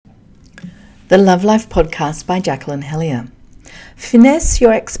The Love Life Podcast by Jacqueline Hellier. Finesse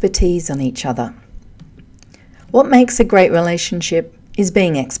your expertise on each other. What makes a great relationship is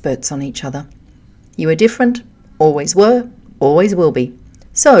being experts on each other. You are different, always were, always will be.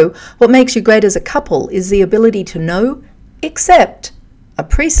 So, what makes you great as a couple is the ability to know, accept,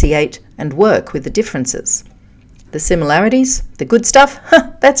 appreciate, and work with the differences. The similarities, the good stuff,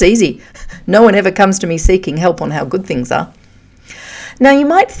 that's easy. No one ever comes to me seeking help on how good things are. Now, you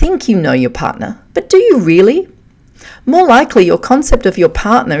might think you know your partner, but do you really? More likely, your concept of your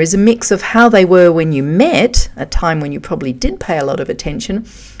partner is a mix of how they were when you met, a time when you probably did pay a lot of attention,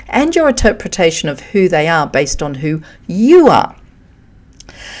 and your interpretation of who they are based on who you are.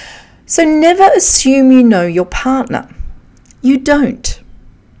 So never assume you know your partner. You don't.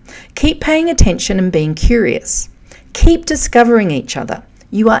 Keep paying attention and being curious. Keep discovering each other.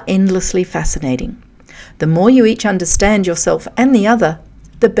 You are endlessly fascinating. The more you each understand yourself and the other,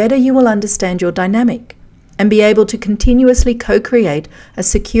 the better you will understand your dynamic and be able to continuously co-create a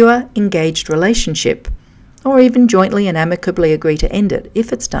secure, engaged relationship, or even jointly and amicably agree to end it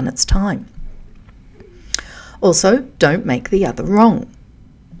if it's done its time. Also, don't make the other wrong.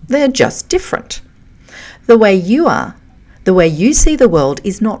 They're just different. The way you are, the way you see the world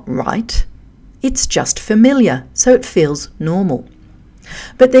is not right. It's just familiar, so it feels normal.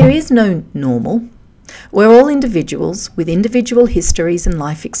 But there is no normal. We're all individuals with individual histories and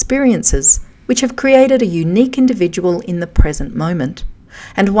life experiences, which have created a unique individual in the present moment,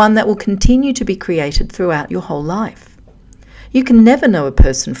 and one that will continue to be created throughout your whole life. You can never know a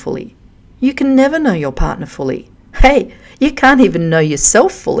person fully. You can never know your partner fully. Hey, you can't even know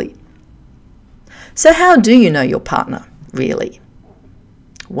yourself fully. So how do you know your partner, really?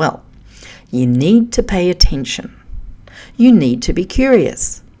 Well, you need to pay attention. You need to be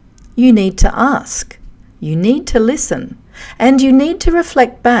curious. You need to ask. You need to listen. And you need to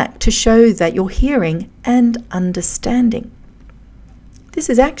reflect back to show that you're hearing and understanding. This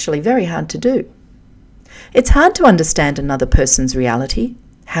is actually very hard to do. It's hard to understand another person's reality,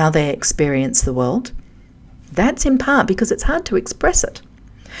 how they experience the world. That's in part because it's hard to express it.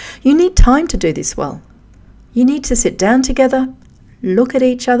 You need time to do this well. You need to sit down together, look at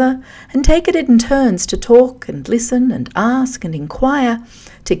each other, and take it in turns to talk and listen and ask and inquire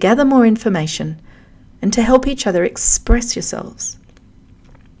to gather more information and to help each other express yourselves.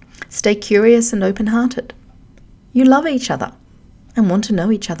 Stay curious and open-hearted. You love each other and want to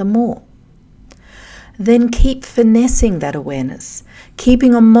know each other more. Then keep finessing that awareness,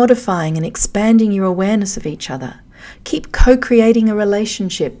 keeping on modifying and expanding your awareness of each other. Keep co-creating a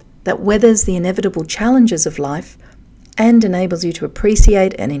relationship that weathers the inevitable challenges of life and enables you to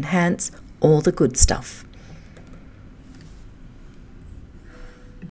appreciate and enhance all the good stuff.